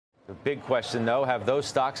The big question, though, have those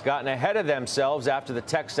stocks gotten ahead of themselves after the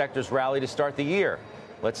tech sector's rally to start the year?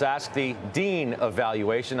 Let's ask the Dean of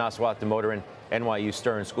Valuation, Aswath Damodaran, NYU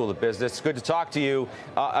Stern School of Business. Good to talk to you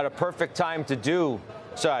at a perfect time to do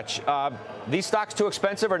such. These stocks too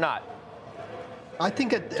expensive or not? I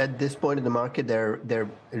think at this point in the market, they're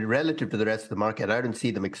relative to the rest of the market. I don't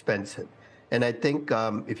see them expensive. And I think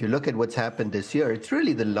if you look at what's happened this year, it's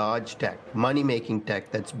really the large tech, money-making tech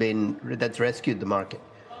that's rescued the market.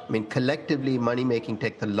 I mean, collectively, money-making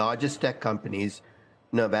tech, the largest tech companies,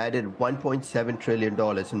 have added $1.7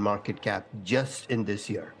 trillion in market cap just in this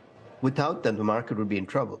year. Without them, the market would be in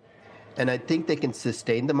trouble. And I think they can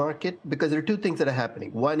sustain the market because there are two things that are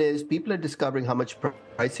happening. One is people are discovering how much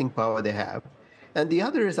pricing power they have. And the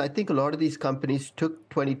other is I think a lot of these companies took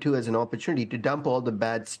 22 as an opportunity to dump all the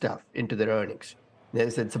bad stuff into their earnings. They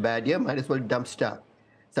said it's a bad year, might as well dump stuff.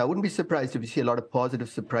 So I wouldn't be surprised if you see a lot of positive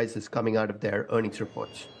surprises coming out of their earnings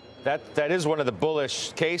reports. That is one of the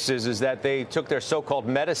bullish cases, is that they took their so-called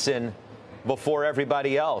medicine before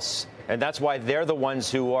everybody else. And that's why they're the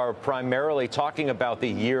ones who are primarily talking about the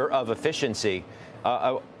year of efficiency.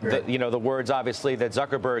 Right. The words, obviously, that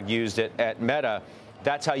Zuckerberg used at Meta.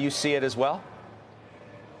 That's how you see it as well?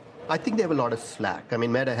 I think they have a lot of slack. I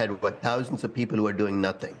mean, Meta had, thousands of people who are doing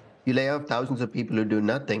nothing. You lay off thousands of people who do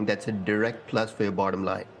nothing, that's a direct plus for your bottom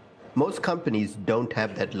line. Most companies don't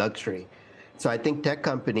have that luxury. So I think tech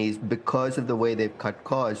companies, because of the way they've cut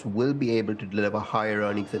costs, will be able to deliver higher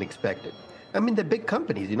earnings than expected. I mean, they're big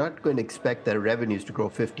companies. You're not going to expect their revenues to grow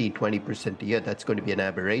 15, 20% a year. That's going to be an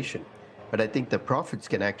aberration. But I think the profits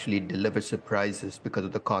can actually deliver surprises because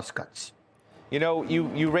of the cost cuts. You know,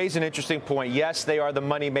 you raise an interesting point. Yes, they are the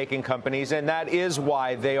money-making companies, and that is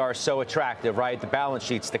why they are so attractive, right? The balance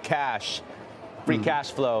sheets, the cash, free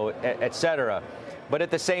cash flow, et cetera. But at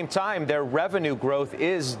the same time, their revenue growth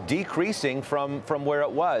is decreasing from where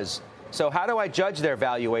it was. So how do I judge their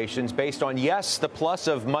valuations based on, yes, the plus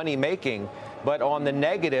of money making, but on the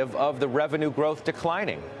negative of the revenue growth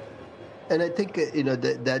declining? And I think,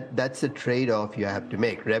 that's a trade-off you have to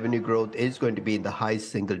make. Revenue growth is going to be in the high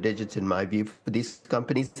single digits, in my view, for these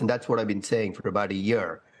companies. And that's what I've been saying for about a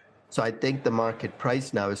year. So I think the market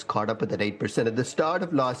price now is caught up with that 8%. At the start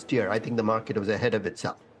of last year, I think the market was ahead of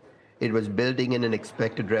itself. It was building in an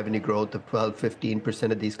expected revenue growth of 12,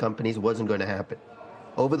 15% of these companies. Wasn't going to happen.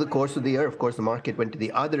 Over the course of the year, of course, the market went to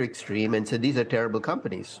the other extreme and said, these are terrible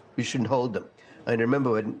companies. We shouldn't hold them. And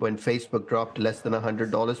remember when Facebook dropped to less than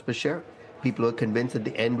 $100 per share, people were convinced that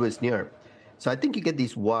the end was near. So I think you get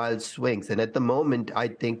these wild swings. And at the moment, I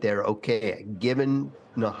think they're okay. Given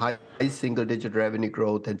high single-digit revenue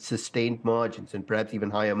growth and sustained margins and perhaps even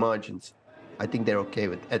higher margins, I think they're okay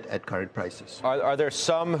at current prices. Are there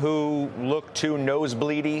some who look too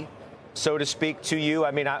nosebleedy, so to speak, to you?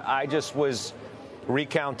 I mean, I just was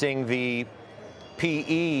recounting the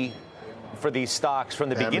PE for these stocks from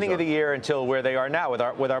the beginning of the year until where they are now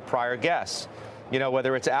with our prior guests. You know,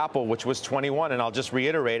 whether it's Apple, which was 21, and I'll just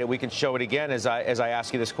reiterate it. We can show it again as I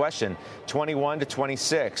ask you this question. 21 to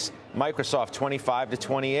 26, Microsoft 25 to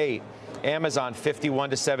 28, Amazon 51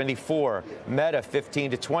 to 74, Meta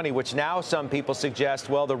 15 to 20, which now some people suggest,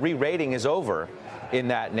 well, the re-rating is over in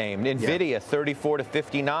that name. Nvidia 34 to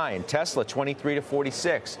 59, Tesla 23 to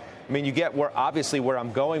 46. I mean, you get where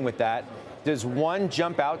I'm going with that. Does one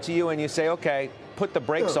jump out to you and you say, okay, put the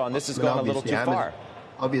brakes on, this has gone a little too far?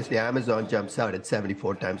 Obviously, Amazon jumps out at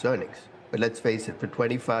 74 times earnings. But let's face it, for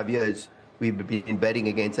 25 years, we've been betting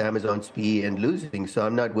against Amazon's PE and losing. So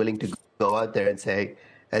I'm not willing to go out there and say,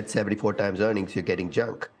 at 74 times earnings, you're getting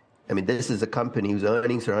junk. I mean, this is a company whose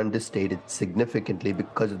earnings are understated significantly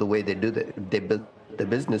because of the way they built the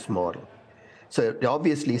business model. So it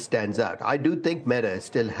obviously stands out. I do think Meta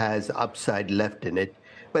still has upside left in it.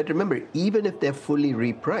 But remember, even if they're fully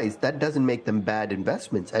repriced, that doesn't make them bad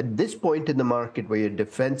investments. At this point in the market where you're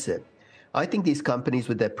defensive, I think these companies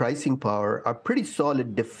with their pricing power are pretty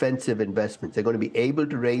solid defensive investments. They're going to be able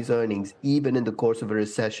to raise earnings even in the course of a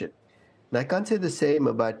recession. And I can't say the same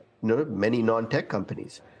about many non-tech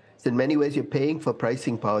companies. So in many ways, you're paying for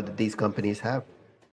pricing power that these companies have.